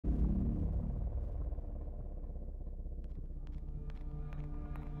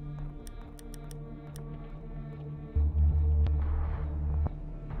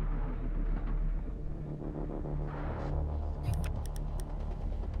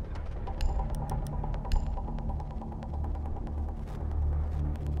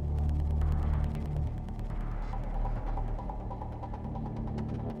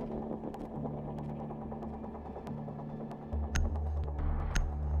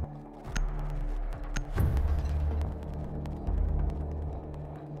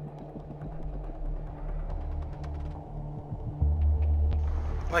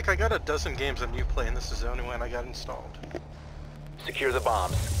Like, I got a dozen games on Uplay, and this is the only one I got installed. Secure the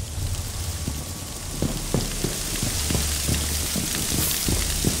bombs.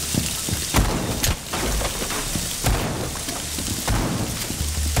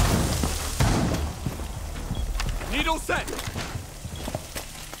 Needle set.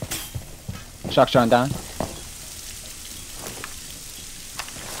 Shotgun down.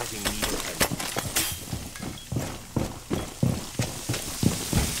 Setting needle set.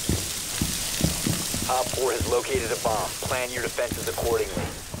 Op 4 has located a bomb. Plan your defenses accordingly.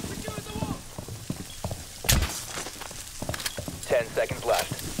 10 seconds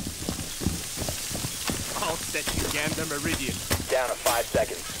left. I'll set you gander meridian. Down to 5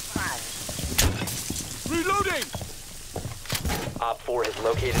 seconds. Reloading! Op 4 has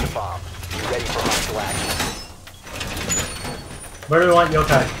located a bomb. Be ready for hostile action. Where do we want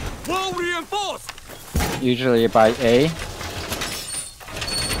yokai? Wall reinforced! Usually by A.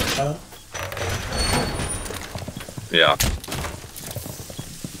 Yeah.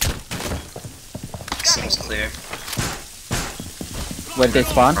 Seems clear. Where did they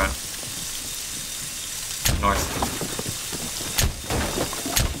spawn? Front. North.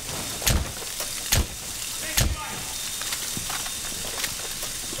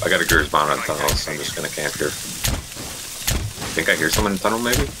 I got a Gers bomb in the tunnel, so I'm just gonna camp here. Think I hear someone in the tunnel,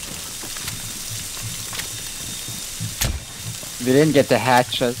 maybe? We didn't get the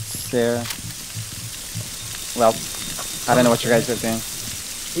hatches there. Well, I don't know what you guys are doing.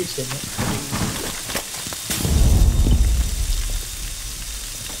 Keeps getting it.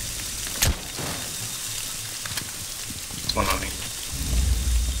 One on me.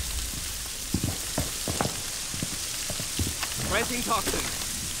 Planting toxin.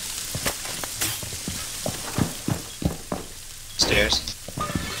 Stairs.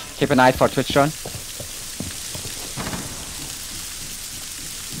 Keep an eye for Twitch drone.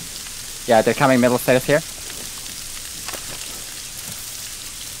 Yeah, they're coming middle stairs here.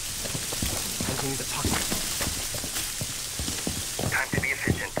 Planting the toxin. Time to be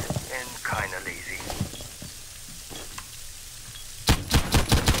efficient and kinda lazy.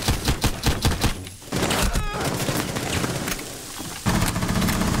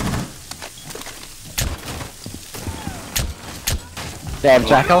 They have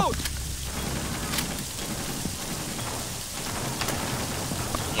Jackal.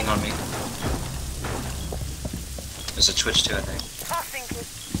 Hang on me. There's a Twitch too, I think.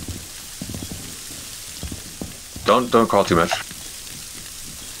 Don't call too much.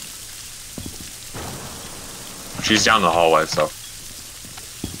 She's down the hallway, so.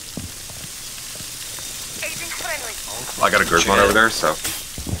 I got a Grismon over there, so.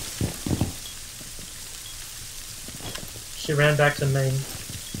 She ran back to main.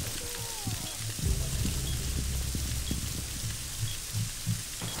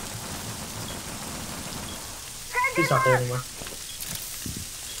 He's not there anymore.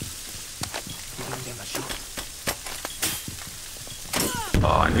 Giving them a shot.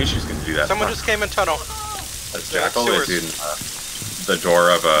 Oh, I knew she was gonna do that. Someone just came in tunnel. That's Jackal is in the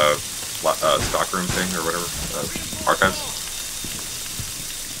door of a stockroom thing or whatever. Archives.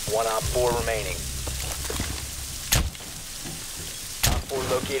 One Op 4 remaining. Op 4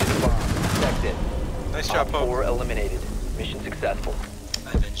 located a bomb. Protect it. Nice job, Op Pope. 4 eliminated. Mission successful.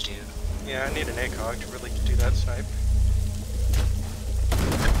 I avenged you. Yeah, I need an ACOG to really do that snipe.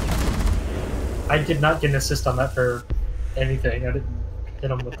 I did not get an assist on that for anything. I didn't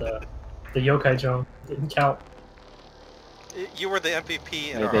hit him with the yokai drone. Didn't count. You were the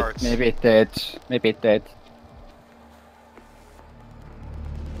MVP in our hearts. Maybe it did. Maybe it did.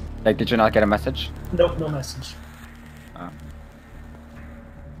 Like, did you not get a message? Nope, no message.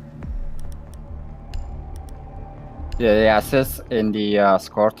 Yeah, the assist in the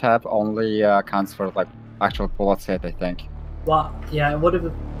score tab only counts for like actual bullets hit, I think. Well, yeah, it would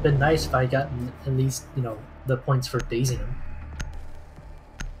have been nice if I gotten at least, you know, the points for dazing him.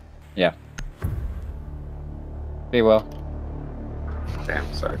 Yeah. We will.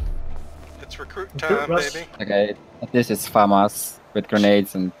 Damn, sorry. It's recruit Recruit time, rush. baby. Okay, this is FAMAS with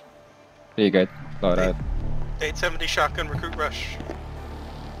grenades and pretty good loadout. 870 shotgun recruit rush.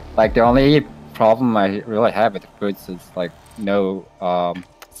 Like, the only problem I really have with recruits is like no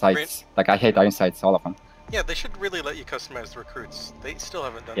sights. Like, I hate iron sights, all of them. Yeah, they should really let you customize the recruits. They still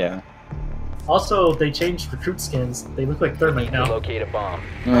haven't done Yeah. that. Also, they changed recruit skins. They look like thermite Need to now. locate a bomb.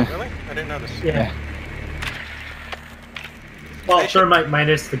 Oh, really? I didn't notice. Yeah. Well, They should- thermite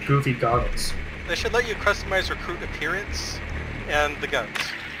minus the goofy goggles. They should let you customize recruit appearance and the guns.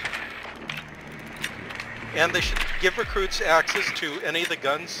 And they should give recruits access to any of the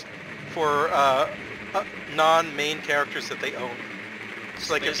guns for non-main characters that they own. It's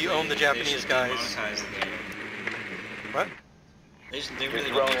like if you own the Japanese guys. What? They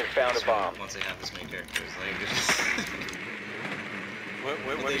really drone has found a bomb. Once they have this many characters, What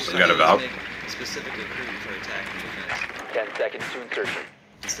they you should We got a valve? specifically recruit for attack and defense 10 seconds to insertion.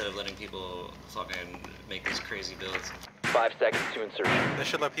 instead of letting people fucking make these crazy builds. 5 seconds to insertion. They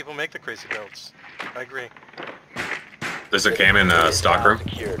should let people make the crazy builds. I agree. There's a cam in stockroom.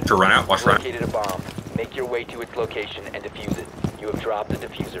 To run out, watch run out. Located a bomb. Make your way to its location and defuse it. You have dropped the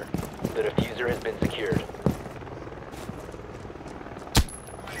diffuser. The diffuser has been secured.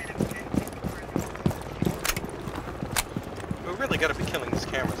 We really gotta be killing these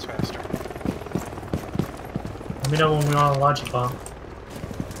cameras faster. Let me know when we want a logic bomb.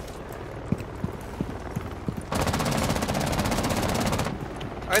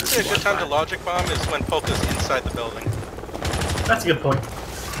 I'd say a good time to logic bomb is when Polka's inside the building. That's a good point.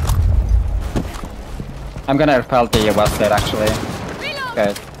 I'm gonna repel the west side actually.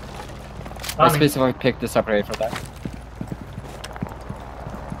 Okay. I Tommy. specifically picked this operator for that.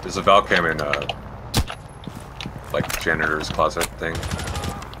 There's a valve cam in like janitor's closet thing.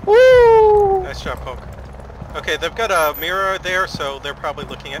 Woo! Nice job, Poke. Okay, they've got a mirror there, so they're probably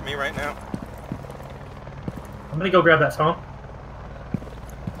looking at me right now. I'm gonna go grab that phone.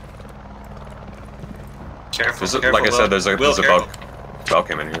 Careful, Like I said, there's a valve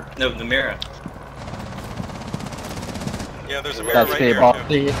cam in here. No, the mirror. Yeah, there's a mirror That's right the here, ball.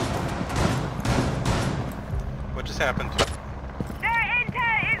 too. What just happened?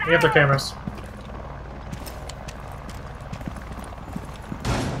 We have their cameras.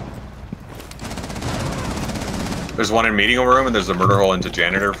 There's one in meeting room and there's a murder hole into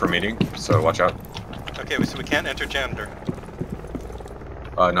janitor for meeting, so watch out. Okay, so we can't enter janitor.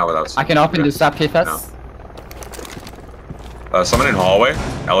 Not without. I can open this up, Kfs. No. Someone in hallway,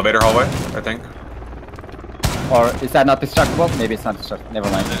 elevator hallway, I think. Or is that not destructible? Maybe it's not destructible. Never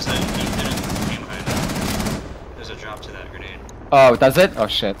mind. There's a game behind it. There's a drop to that grenade. Oh, does it? Oh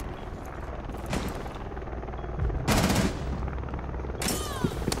shit.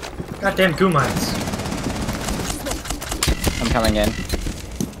 Goddamn goo mines. I'm coming in.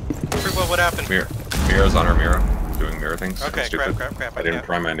 Well, what happened? Mirror's on our mirror, doing mirror things. Okay, Stupid. crap. I didn't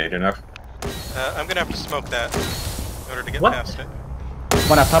prime my nade enough. I'm gonna have to smoke that in order to get What? past it.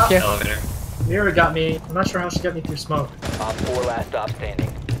 One up top here. Elevator. Mira got me. I'm not sure how she got me through smoke. Op 4 last stop standing.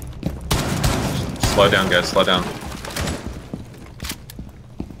 Slow down, guys. Slow down.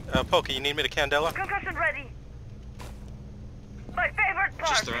 Polka, you need me to Candela? Concussion ready. My favorite part.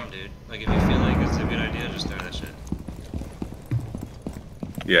 Just throw them, dude. Like, if you feel like it's a good idea, just throw that shit.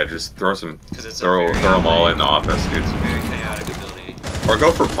 Yeah, just throw some. 'Cause it's a Throw very, them all in the office, dude. It's a very chaotic ability. Or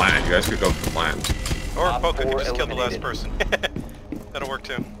go for plant. You guys could go for plant. Or Op Polka can 4 just kill the last eliminated. person. That'll work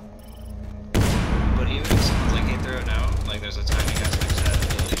too. But even if someone's like, hey, throw it now, like, there's a timing aspect to that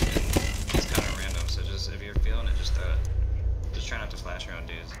ability, and it's kind of random, so just, if you're feeling it, just throw it. Just try not to flash around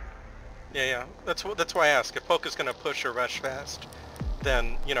dudes. Yeah. That's why I ask. If Polka's gonna push or rush fast,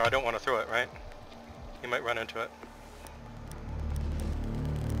 then, you know, I don't want to throw it, right? You might run into it.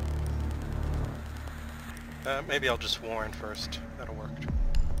 Maybe I'll just warn first. That'll work.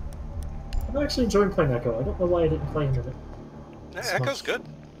 I'm actually enjoying playing Echo. I don't know why I didn't play him in it. Echo's good.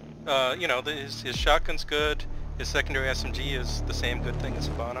 You know, his shotgun's good. His secondary SMG is the same good thing as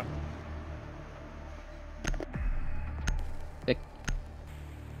Habana. Pick.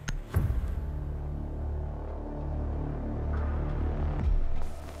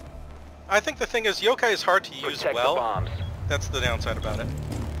 I think the thing is, yokai is hard to use Protect the well. bombs. That's the downside about it.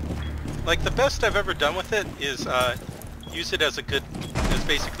 Like, the best I've ever done with it is use it as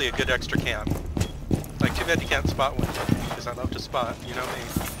basically a good extra cam. Like, too bad you can't spot with it, because I love to spot, you know me.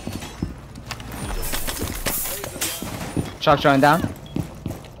 Shock drone down.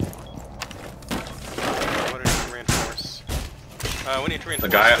 What did we reinforce? We need to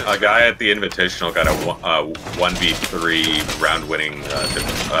reinforce A guy this. at the Invitational got a 1v3 round-winning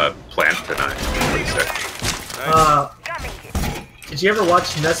plant tonight. Pretty sick. Nice. Did you ever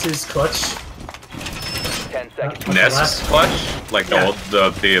watch Ness's Clutch? 10 seconds. Nest's clutch, like Yeah.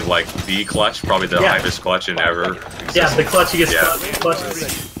 the like V clutch, probably the Yeah. hypest clutch in ever. Yeah, the clutch he gets Yeah.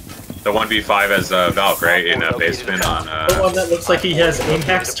 clutches. The 1v5 as Valk, right, in a basement on. The one that looks like he has aim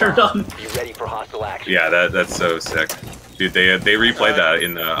hacks turned on. Be ready for hostile action. Yeah, that's so sick, dude. They replayed that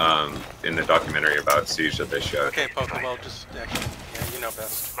in the documentary about Siege that they showed. Okay, Pokemon, just actually, yeah, you know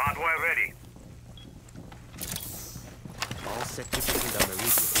best. Hardware ready. All set to begin the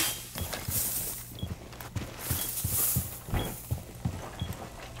meridian.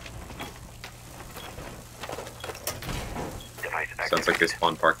 Device Sounds like they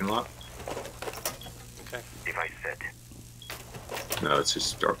spawned parking lot. Okay. Device set. No, it's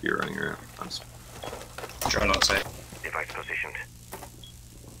just Dorky running around. Drone on site. Device positioned.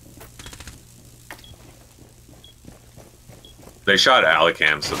 They shot alley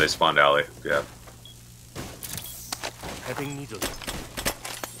cam, so they spawned alley. Yeah. Heading needle.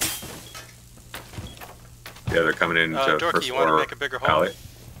 Yeah, they're coming in to Dorky, first you want to floor make a bigger hole? alley.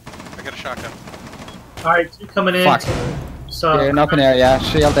 I got a shotgun. Alright, two coming in. Fuck. So, Yeah, an open area,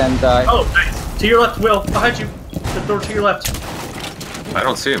 shield and oh, nice. To your left, Will. Behind you. The door to your left. I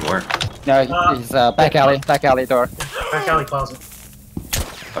don't see him. Where? no, he's back alley door. Back alley closet.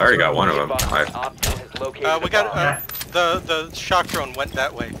 I already got one of them. Advised, I, Op 4 has located We a got bomb. the shock drone went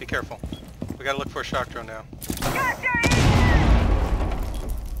that way. Be careful. We gotta look for a shock drone now.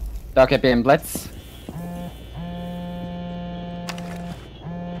 Okay, beam blitz.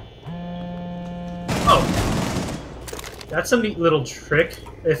 Oh. That's a neat little trick.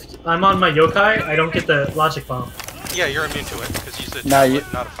 If I'm on my yokai, I don't get the logic bomb. Yeah, you're immune to it because you said No, tablet,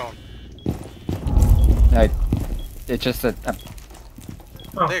 you- not a phone. No, it's just a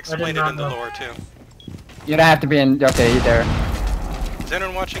Oh, They I explained did it not in the know. lore too. you don't have to be in yokai either. Is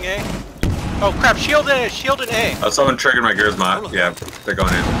anyone watching A? Oh crap! Shield A! Shield in A! oh, someone triggered my gears mod. Yeah, they're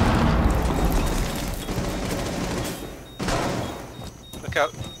going in. Look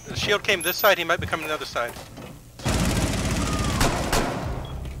out! The shield came this side. He might be coming the other side.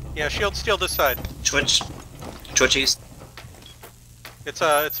 Yeah, shield's still this side. Twitch east.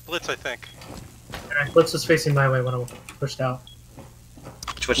 It's Blitz, I think. Alright, Blitz was facing my way when I pushed out.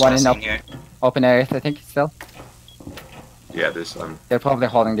 Twitch One last in seen here. Open area, I think, still. Yeah, there's They're probably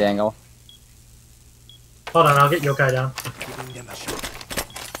holding the angle. Hold on, I'll get yokai down. Giving them a shot.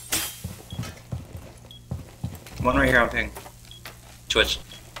 One right here on ping. Twitch.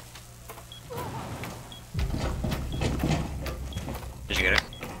 Did you get it?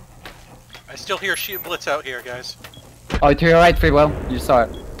 I still hear Blitz out here, guys. Oh, to your right, free will. You saw it.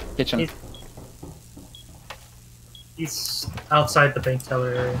 Kitchen. He's- He's outside the bank teller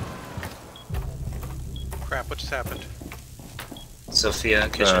area. Crap! What just happened? Sophia,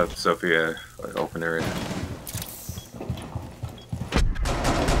 kitchen. Sophia open area.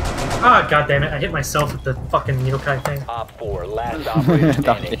 Ah, god damn it! I hit myself with the fucking yokai thing. Op 4, last operator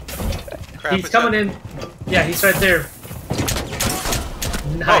standing. Crap! He's it's coming a- in. Yeah, he's right there.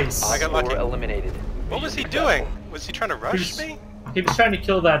 Nice. I got Op 4 lucky. eliminated. What was he Mission doing? successful. Was he trying to rush me? He was trying to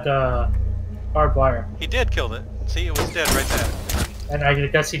kill that barbed wire, He did kill it. See, it was dead right there. and I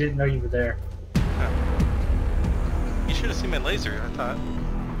guess he didn't know you were there. He should have seen my laser.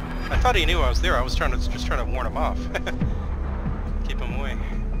 I thought he knew I was there. I was just trying to warn him off. Keep him away.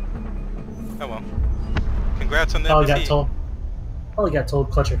 Oh well. Congrats on the Probably got MVP. told. Probably got told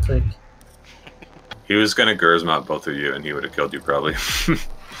clutch or click. He was gonna Gers mount both of you, and he would have killed you probably.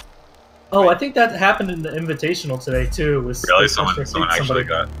 Oh, I think that happened in the invitational today too. Was Really? was Someone actually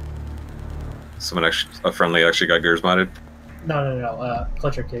got. A friendly actually got Gers modded. No.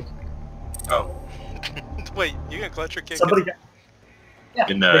 Clutch or kick. Oh, Wait, you got clutch or kick? Somebody got. Yeah.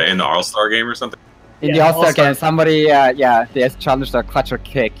 in the All Star game or something. In Yeah, the All-Star All-Star. game, somebody, they challenged a clutch or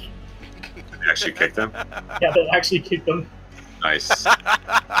kick. They actually kicked him. Yeah, they actually kicked them. Nice.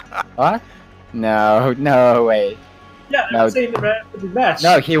 What? No way. Yeah, No. I'm saying the match.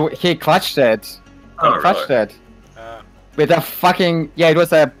 No, he clutched it. Oh, He clutched really? it. Uh, With a fucking, it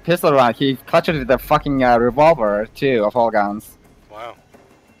was a pistol round. He clutched it with a fucking revolver, too, of all guns. wow.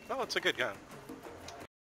 Well, it's a good gun.